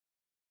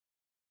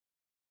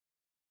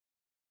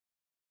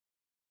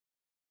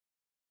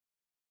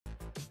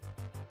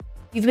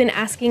You've been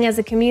asking as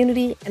a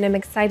community, and I'm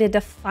excited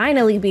to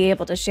finally be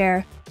able to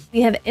share.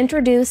 We have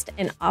introduced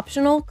an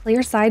optional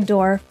clear side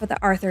door for the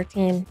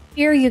R13.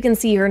 Here you can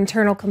see your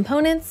internal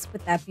components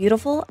with that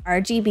beautiful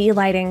RGB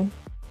lighting.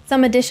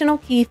 Some additional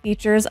key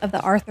features of the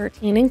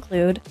R13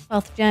 include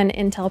 12th gen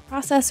Intel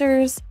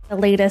processors, the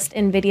latest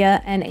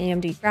NVIDIA and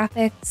AMD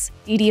graphics,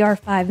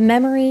 DDR5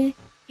 memory,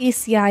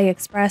 PCI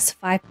Express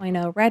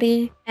 5.0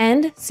 ready,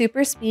 and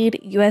super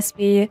speed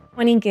USB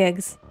 20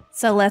 gigs.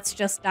 So let's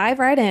just dive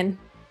right in.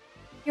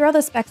 Here are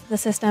the specs of the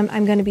system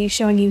I'm going to be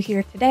showing you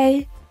here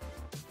today.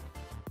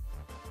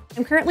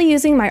 I'm currently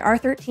using my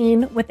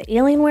R13 with the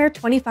Alienware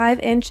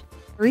 25-inch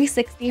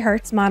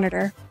 360Hz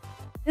monitor.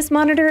 This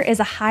monitor is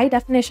a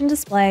high-definition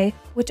display,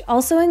 which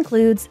also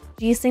includes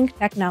G-Sync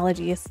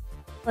technologies.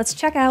 Let's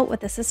check out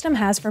what the system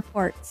has for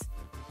ports.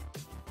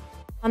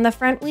 On the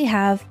front, we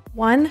have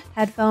one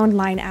headphone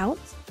line out,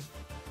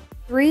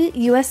 3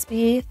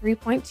 USB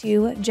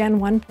 3.2 Gen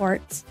 1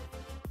 ports,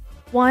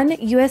 one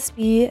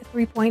USB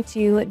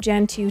 3.2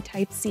 Gen 2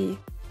 Type-C.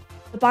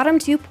 The bottom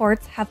two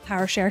ports have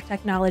PowerShare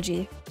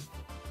technology.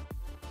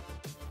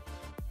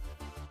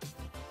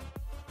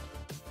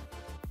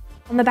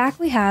 On the back,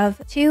 we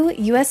have two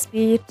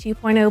USB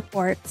 2.0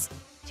 ports,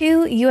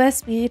 two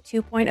USB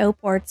 2.0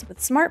 ports with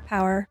Smart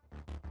Power,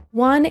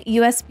 one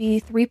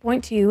USB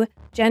 3.2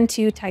 Gen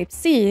 2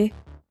 Type-C,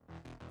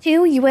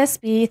 two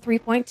USB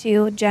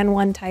 3.2 Gen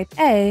 1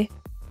 Type-A,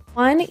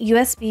 one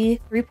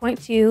USB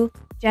 3.2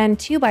 Gen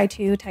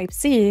 2x2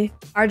 Type-C,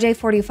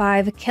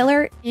 RJ45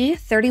 Killer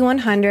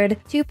E3100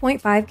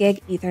 2.5 gig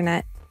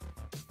Ethernet,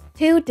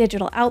 two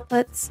digital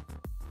outputs,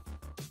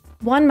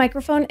 one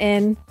microphone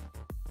in,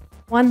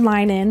 one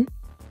line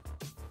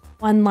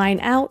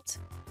out,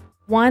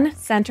 one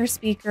center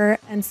speaker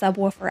and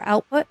subwoofer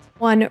output,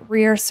 one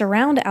rear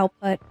surround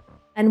output,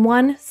 and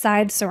one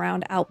side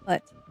surround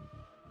output.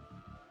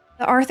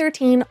 The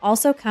R13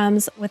 also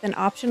comes with an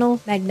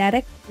optional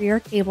magnetic rear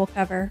cable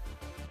cover.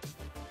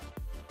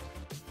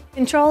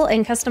 Control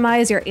and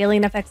customize your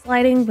Alien FX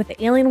lighting with the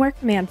Alienware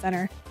Command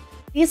Center.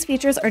 These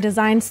features are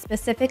designed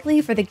specifically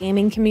for the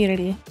gaming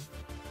community.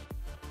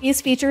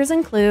 These features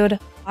include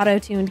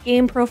auto-tuned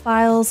game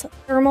profiles,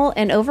 thermal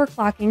and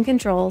overclocking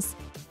controls,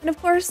 and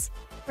of course,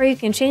 where you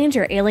can change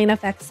your Alien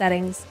FX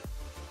settings.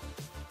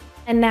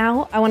 And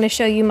now, I want to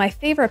show you my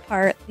favorite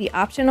part, the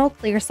optional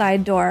clear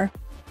side door.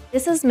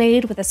 This is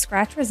made with a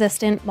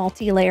scratch-resistant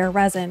multi-layer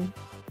resin.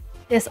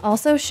 This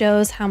also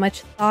shows how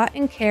much thought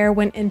and care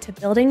went into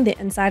building the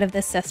inside of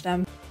this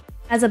system.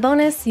 As a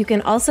bonus, you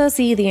can also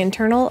see the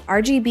internal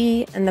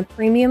RGB and the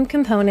premium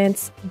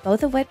components,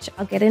 both of which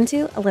I'll get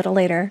into a little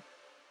later.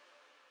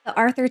 The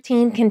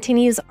R13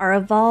 continues our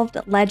evolved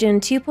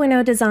Legend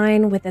 2.0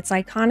 design with its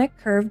iconic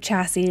curved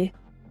chassis.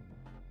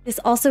 This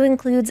also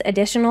includes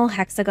additional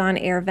hexagon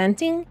air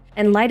venting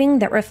and lighting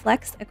that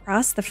reflects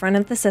across the front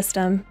of the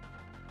system.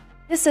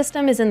 This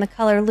system is in the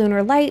color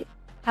Lunar Light,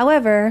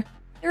 however,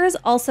 there is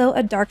also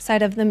a dark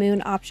side of the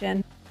moon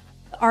option.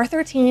 The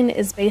R13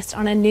 is based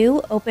on a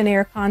new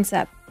open-air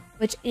concept,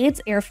 which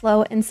aids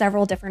airflow in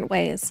several different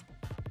ways.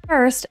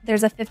 First,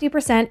 there's a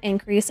 50%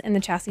 increase in the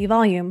chassis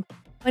volume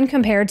when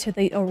compared to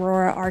the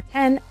Aurora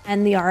R10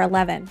 and the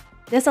R11.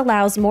 This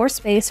allows more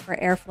space for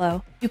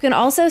airflow. You can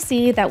also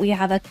see that we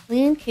have a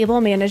clean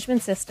cable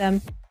management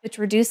system, which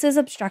reduces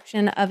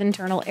obstruction of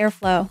internal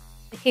airflow.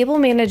 The cable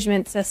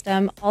management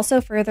system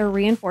also further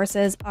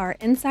reinforces our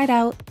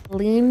inside-out,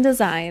 clean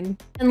design.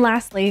 And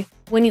lastly,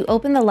 when you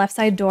open the left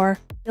side door,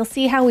 you'll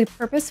see how we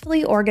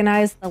purposefully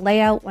organize the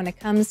layout when it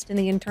comes to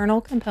the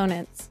internal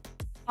components.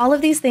 All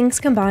of these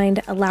things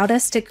combined allowed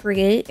us to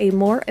create a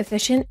more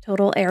efficient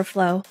total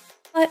airflow,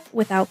 but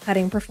without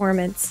cutting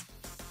performance.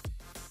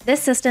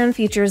 This system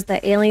features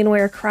the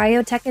Alienware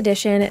Cryotech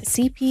Edition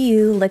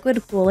CPU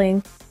liquid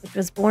cooling, which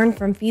was born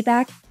from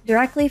feedback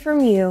directly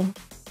from you,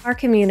 our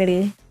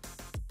community.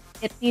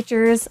 It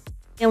features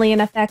Alien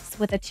FX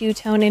with a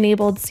two-tone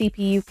enabled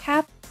CPU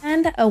cap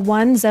and a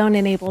one-zone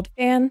enabled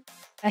fan,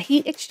 a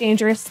heat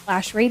exchanger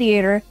 /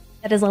 radiator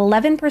that is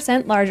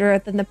 11% larger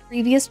than the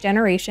previous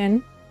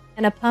generation,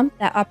 and a pump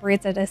that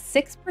operates at a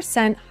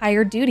 6%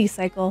 higher duty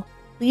cycle,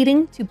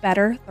 leading to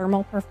better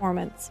thermal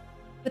performance.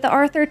 With the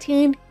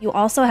R13, you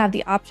also have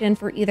the option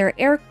for either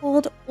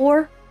air-cooled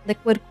or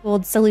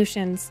liquid-cooled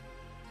solutions.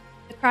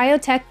 The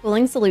Cryotech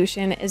cooling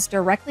solution is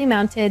directly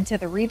mounted to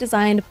the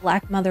redesigned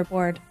black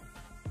motherboard.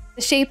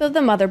 The shape of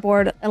the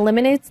motherboard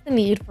eliminates the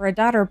need for a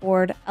daughter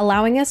board,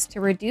 allowing us to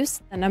reduce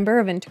the number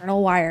of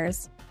internal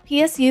wires.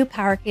 PSU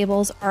power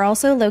cables are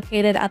also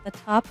located at the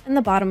top and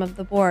the bottom of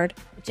the board,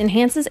 which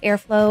enhances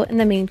airflow in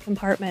the main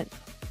compartment.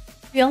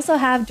 We also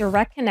have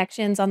direct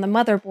connections on the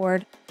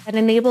motherboard that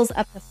enables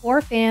up to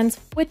 4 fans,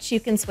 which you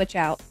can switch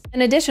out.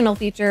 An additional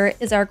feature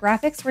is our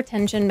graphics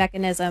retention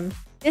mechanism.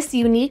 This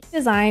unique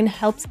design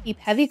helps keep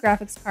heavy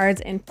graphics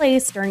cards in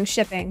place during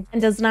shipping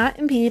and does not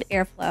impede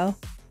airflow.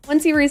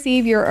 Once you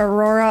receive your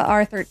Aurora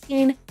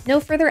R13,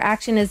 no further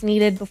action is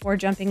needed before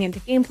jumping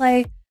into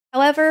gameplay.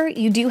 However,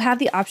 you do have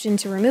the option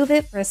to remove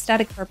it for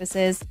aesthetic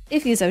purposes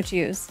if you so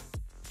choose.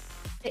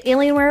 The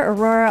Alienware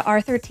Aurora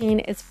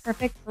R13 is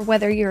perfect for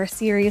whether you're a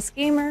serious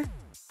gamer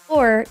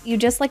or you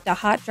just like to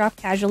hot drop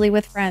casually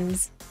with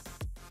friends.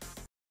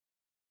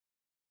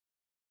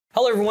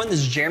 Hello everyone, this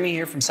is Jeremy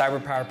here from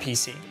CyberPower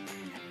PC.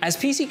 As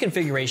PC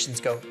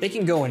configurations go, they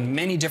can go in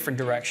many different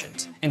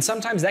directions, and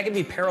sometimes that can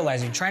be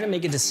paralyzing trying to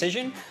make a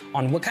decision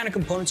on what kind of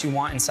components you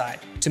want inside.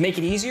 To make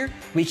it easier,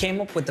 we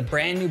came up with a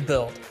brand new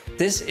build.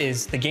 This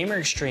is the Gamer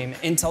Extreme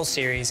Intel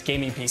Series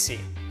Gaming PC.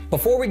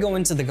 Before we go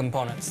into the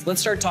components,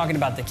 let's start talking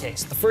about the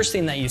case. The first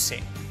thing that you see,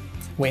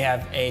 we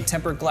have a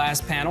tempered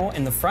glass panel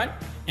in the front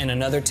and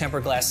another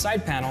tempered glass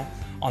side panel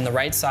on the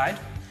right side,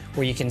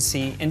 where you can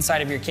see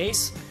inside of your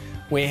case.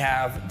 We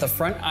have the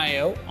front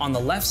I/O on the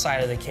left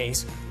side of the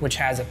case, which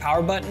has a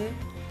power button,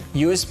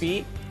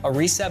 USB, a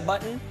reset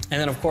button,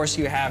 and then of course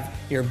you have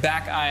your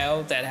back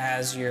I/O that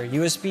has your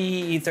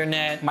USB,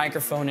 Ethernet,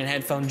 microphone and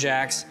headphone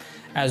jacks,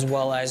 as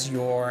well as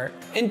your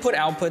input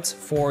outputs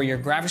for your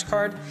graphics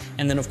card,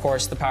 and then of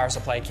course the power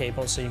supply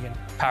cable so you can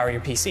power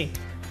your PC.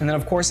 And then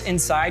of course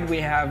inside we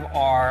have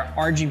our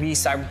RGB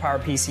CyberPower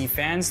PC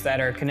fans that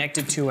are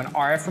connected to an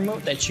RF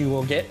remote that you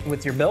will get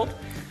with your build.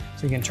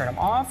 So you can turn them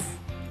off,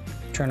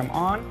 turn them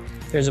on.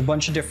 There's a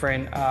bunch of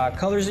different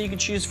colors that you can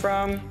choose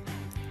from,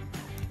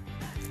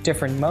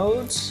 different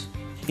modes.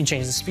 You can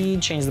change the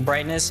speed, change the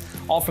brightness,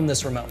 all from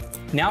this remote.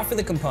 Now for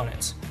the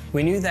components.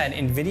 We knew that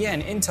NVIDIA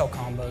and Intel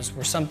combos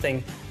were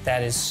something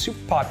that is super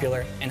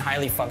popular and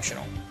highly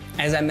functional.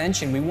 As I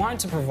mentioned, we wanted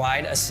to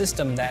provide a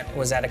system that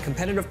was at a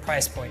competitive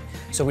price point,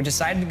 so we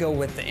decided to go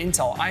with the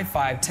Intel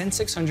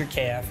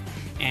i5-10600KF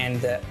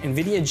and the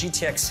NVIDIA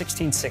GTX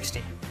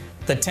 1660.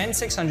 The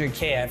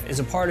 10600KF is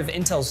a part of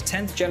Intel's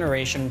 10th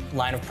generation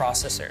line of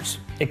processors.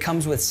 It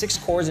comes with 6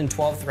 cores and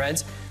 12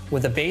 threads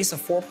with a base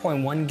of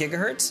 4.1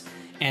 GHz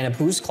and a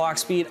boost clock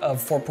speed of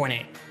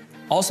 4.8.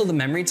 Also, the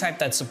memory type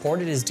that's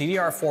supported is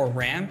DDR4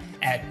 RAM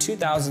at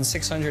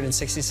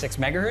 2666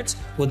 MHz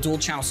with dual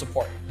channel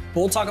support. But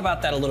we'll talk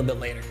about that a little bit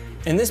later.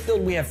 In this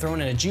build, we have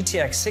thrown in a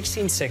GTX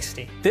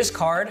 1660. This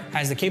card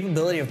has the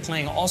capability of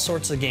playing all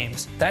sorts of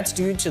games. That's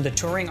due to the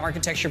Turing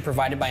architecture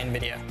provided by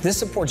NVIDIA. This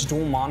supports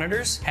dual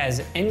monitors,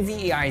 has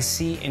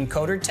NVEIC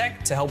encoder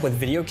tech to help with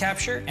video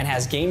capture, and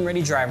has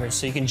game-ready drivers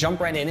so you can jump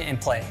right in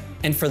and play.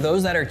 And for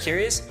those that are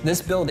curious,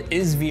 this build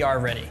is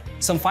VR ready.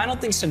 Some final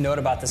things to note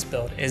about this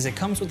build is it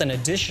comes with an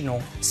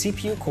additional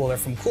CPU cooler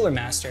from Cooler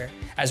Master,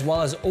 as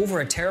well as over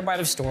 1 TB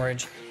of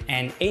storage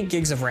and 8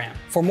 GB of RAM.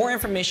 For more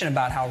information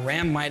about how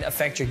RAM might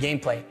affect your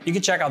gameplay, you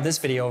can check out this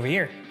video over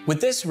here.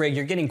 With this rig,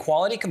 you're getting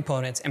quality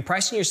components and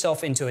pricing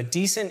yourself into a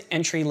decent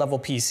entry-level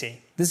PC.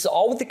 This is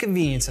all with the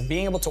convenience of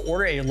being able to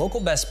order at your local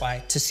Best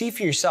Buy to see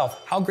for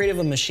yourself how great of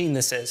a machine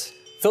this is.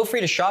 Feel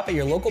free to shop at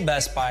your local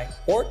Best Buy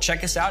or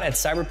check us out at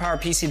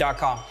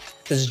cyberpowerpc.com.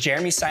 This is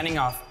Jeremy signing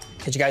off.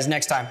 Catch you guys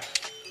next time.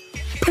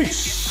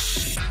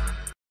 Peace!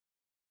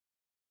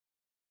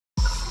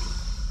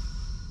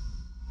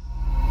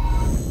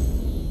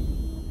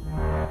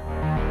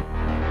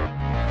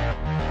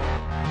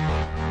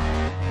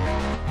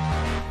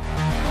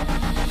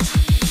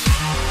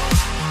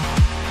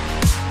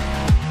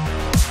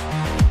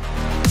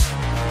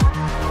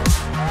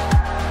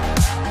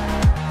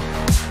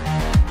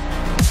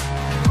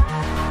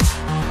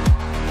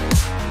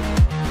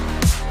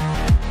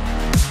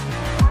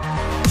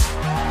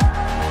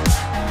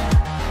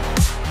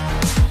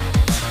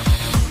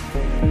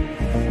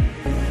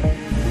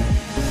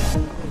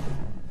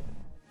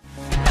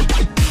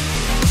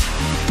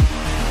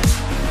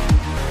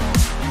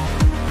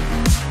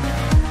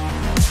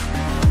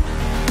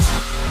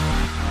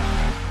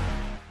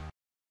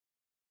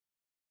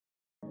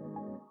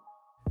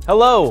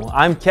 Hello,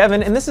 I'm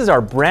Kevin, and this is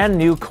our brand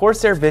new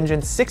Corsair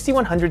Vengeance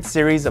 6100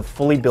 series of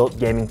fully built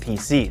gaming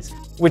PCs,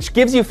 which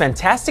gives you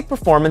fantastic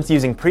performance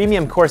using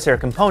premium Corsair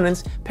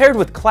components paired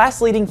with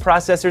class-leading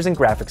processors and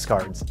graphics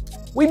cards.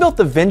 We built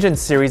the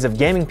Vengeance series of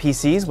gaming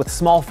PCs with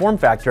small form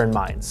factor in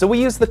mind, so we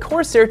used the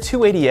Corsair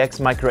 280X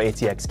Micro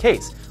ATX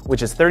case,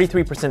 which is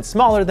 33%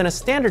 smaller than a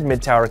standard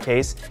mid-tower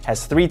case,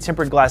 has 3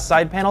 tempered glass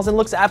side panels, and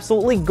looks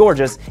absolutely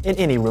gorgeous in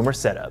any room or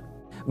setup.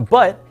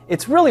 But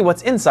it's really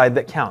what's inside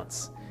that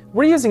counts.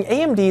 We're using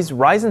AMD's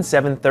Ryzen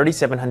 7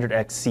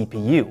 3700X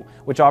CPU,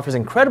 which offers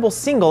incredible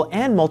single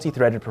and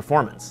multi-threaded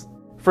performance.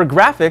 For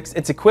graphics,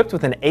 it's equipped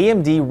with an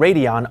AMD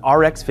Radeon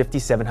RX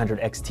 5700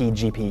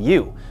 XT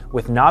GPU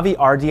with Navi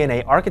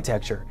RDNA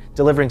architecture,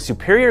 delivering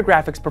superior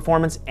graphics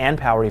performance and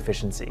power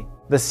efficiency.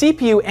 The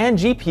CPU and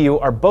GPU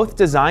are both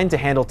designed to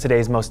handle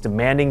today's most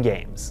demanding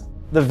games.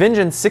 The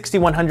Vengeance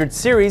 6100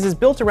 series is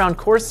built around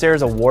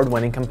Corsair's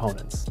award-winning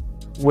components.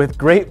 With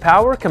great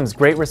power comes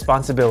great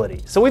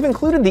responsibility, so we've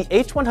included the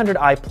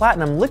H100i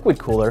Platinum liquid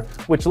cooler,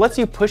 which lets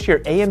you push your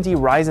AMD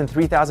Ryzen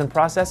 3000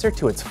 processor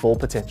to its full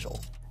potential.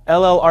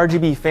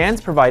 LL-RGB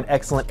fans provide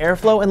excellent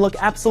airflow and look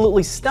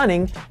absolutely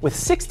stunning with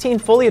 16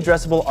 fully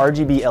addressable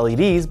RGB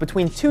LEDs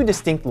between 2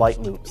 distinct light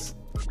loops.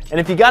 And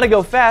if you gotta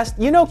go fast,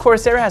 you know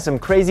Corsair has some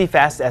crazy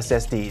fast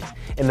SSDs.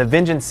 In the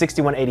Vengeance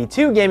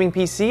 6182 gaming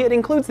PC, it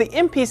includes the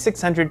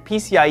MP600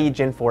 PCIe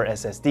Gen 4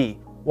 SSD.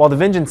 while the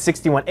Vengeance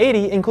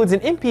 6180 includes an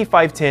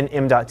MP510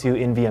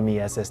 M.2 NVMe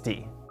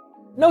SSD.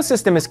 No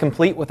system is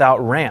complete without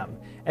RAM,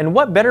 and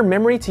what better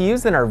memory to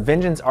use than our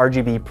Vengeance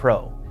RGB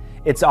Pro?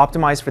 It's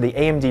optimized for the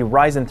AMD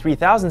Ryzen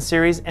 3000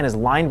 series and is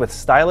lined with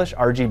stylish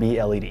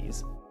RGB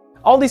LEDs.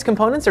 All these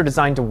components are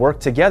designed to work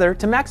together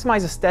to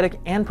maximize aesthetic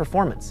and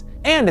performance,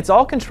 and it's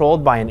all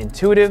controlled by an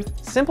intuitive,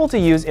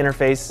 simple-to-use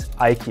interface,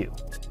 iCUE.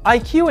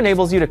 iCUE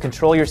enables you to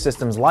control your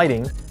system's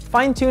lighting,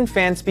 fine-tune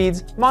fan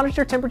speeds,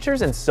 monitor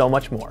temperatures, and so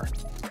much more.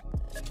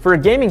 For a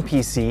gaming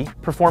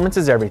PC, performance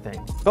is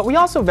everything, but we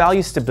also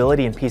value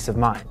stability and peace of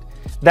mind.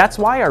 That's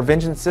why our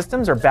Vengeance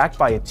systems are backed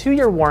by a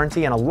 2-year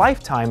warranty and a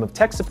lifetime of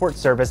tech support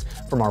service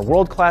from our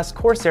world-class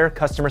Corsair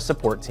customer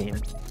support team.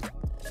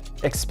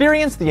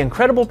 Experience the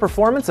incredible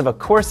performance of a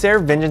Corsair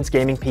Vengeance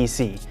gaming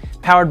PC,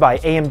 powered by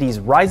AMD's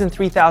Ryzen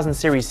 3000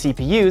 series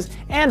CPUs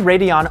and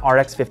Radeon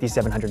RX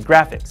 5700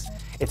 graphics.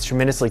 It's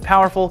tremendously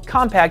powerful,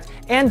 compact,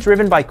 and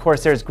driven by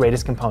Corsair's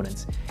greatest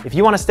components. If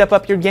you want to step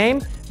up your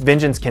game,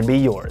 Vengeance can be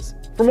yours.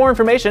 For more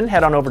information,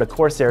 head on over to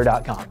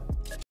Corsair.com.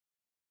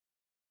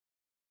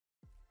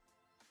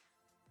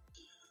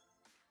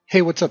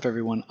 Hey, what's up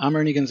everyone? I'm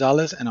Ernie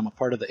Gonzalez and I'm a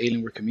part of the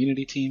Alienware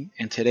community team,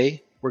 and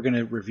today we're going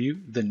to review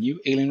the new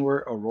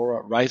Alienware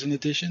Aurora Ryzen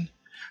Edition,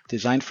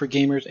 designed for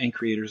gamers and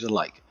creators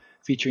alike,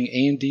 featuring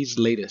AMD's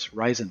latest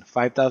Ryzen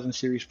 5000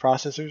 series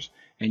processors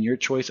and your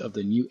choice of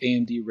the new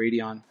AMD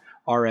Radeon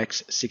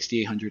RX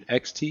 6800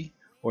 XT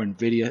or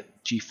NVIDIA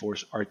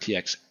GeForce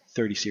RTX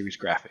 30 series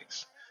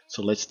graphics.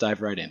 So let's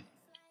dive right in.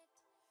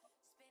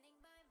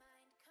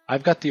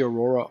 I've got the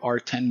Aurora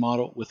R10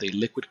 model with a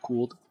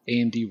liquid-cooled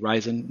AMD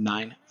Ryzen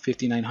 9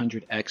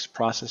 5900X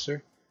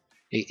processor,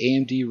 a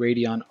AMD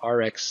Radeon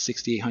RX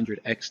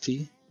 6800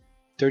 XT,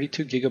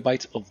 32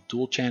 GB of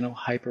dual-channel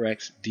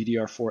HyperX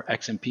DDR4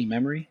 XMP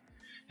memory,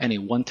 and a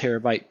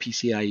 1TB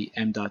PCIe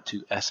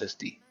M.2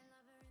 SSD.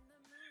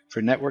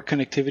 For network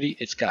connectivity,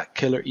 it's got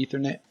killer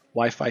Ethernet,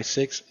 Wi-Fi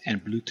 6,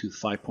 and Bluetooth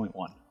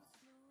 5.1.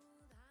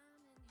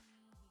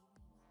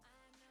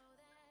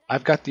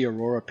 I've got the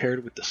Aurora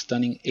paired with the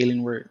stunning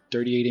Alienware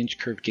 38-inch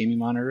curved gaming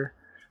monitor,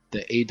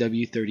 the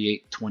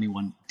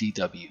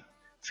AW3821DW,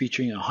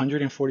 featuring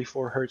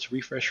 144Hz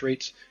refresh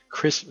rates,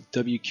 crisp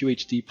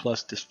WQHD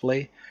Plus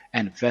display,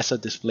 and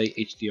VESA Display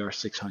HDR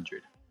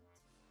 600.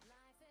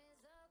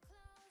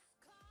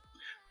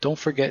 Don't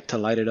forget to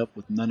light it up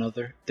with none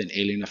other than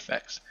Alien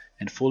Effects,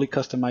 and fully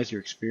customize your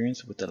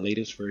experience with the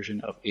latest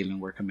version of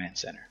Alienware Command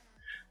Center,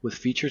 with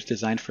features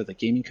designed for the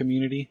gaming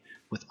community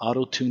with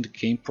auto-tuned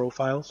game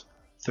profiles,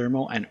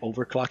 thermal and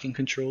overclocking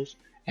controls,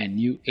 and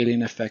new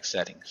Alien Effects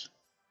settings.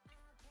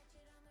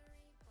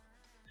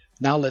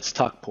 Now let's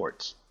talk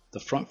ports. The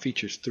front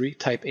features 3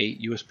 Type-A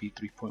USB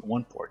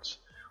 3.1 ports,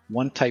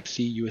 1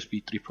 Type-C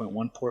USB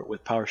 3.1 port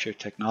with PowerShare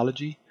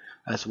technology,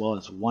 as well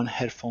as 1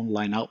 headphone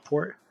line-out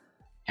port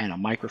and a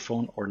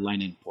microphone or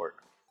line-in port.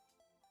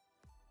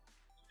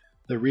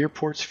 The rear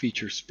ports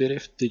feature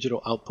SPDIF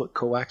digital output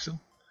coaxial,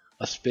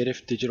 a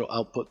SPDIF digital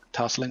output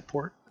Toslink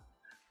port,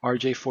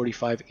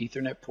 RJ45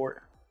 Ethernet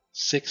port,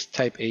 6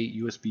 Type-A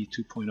USB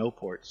 2.0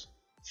 ports,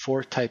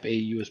 4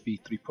 Type-A USB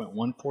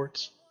 3.1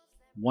 ports,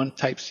 1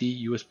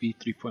 Type-C USB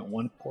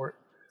 3.1 port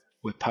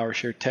with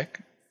PowerShare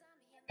tech,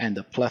 and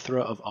a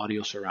plethora of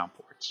audio surround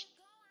ports.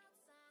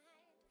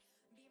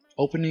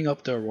 Opening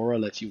up the Aurora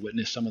lets you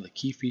witness some of the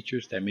key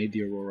features that made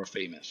the Aurora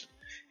famous,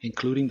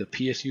 including the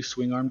PSU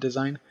swing arm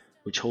design,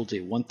 which holds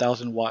a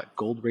 1000 watt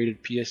gold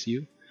rated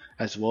PSU,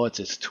 as well as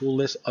its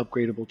toolless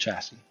upgradable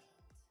chassis.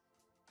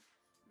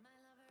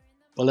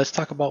 But let's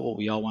talk about what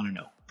we all want to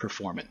know,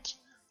 performance.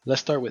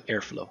 Let's start with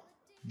airflow.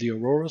 The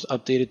Aurora's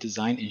updated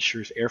design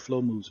ensures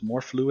airflow moves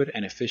more fluid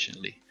and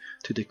efficiently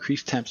to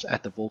decrease temps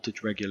at the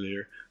voltage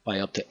regulator by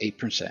up to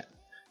 8%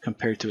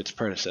 compared to its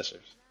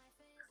predecessors.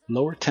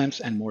 Lower temps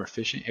and more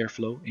efficient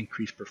airflow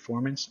increase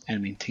performance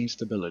and maintain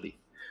stability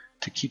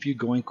to keep you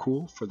going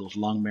cool for those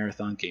long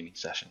marathon gaming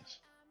sessions.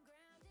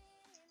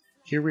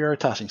 Here we are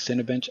tossing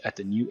Cinebench at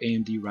the new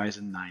AMD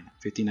Ryzen 9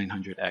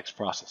 5900X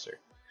processor,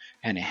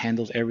 and it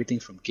handles everything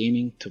from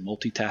gaming to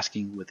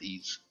multitasking with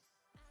ease.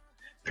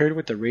 Paired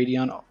with the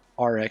Radeon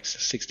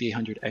RX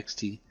 6800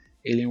 XT,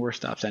 Alienware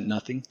stops at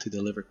nothing to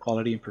deliver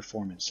quality and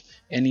performance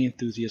any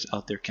enthusiast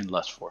out there can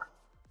lust for.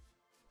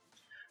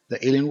 The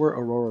Alienware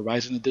Aurora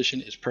Ryzen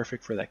Edition is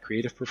perfect for that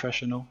creative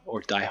professional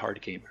or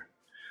die-hard gamer,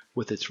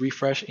 with its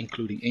refresh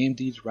including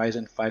AMD's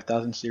Ryzen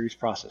 5000 series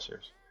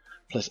processors,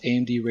 plus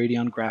AMD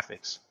Radeon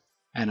graphics,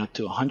 and up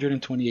to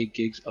 128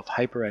 gigs of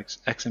HyperX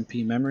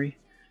XMP memory.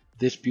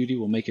 This beauty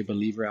will make a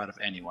believer out of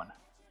anyone.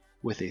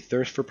 With a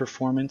thirst for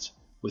performance,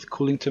 with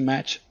cooling to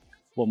match,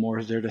 what more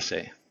is there to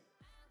say?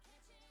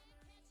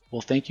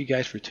 Well, thank you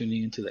guys for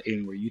tuning into the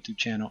Alienware YouTube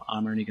channel.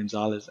 I'm Ernie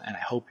Gonzalez, and I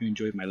hope you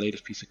enjoyed my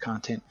latest piece of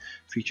content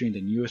featuring the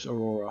newest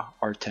Aurora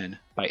R10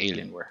 by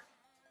Alienware.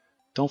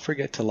 Don't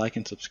forget to like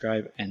and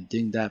subscribe and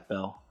ding that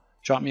bell.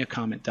 Drop me a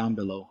comment down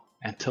below.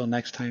 Until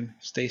next time,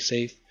 stay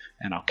safe,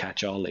 and I'll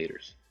catch y'all later.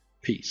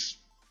 Peace.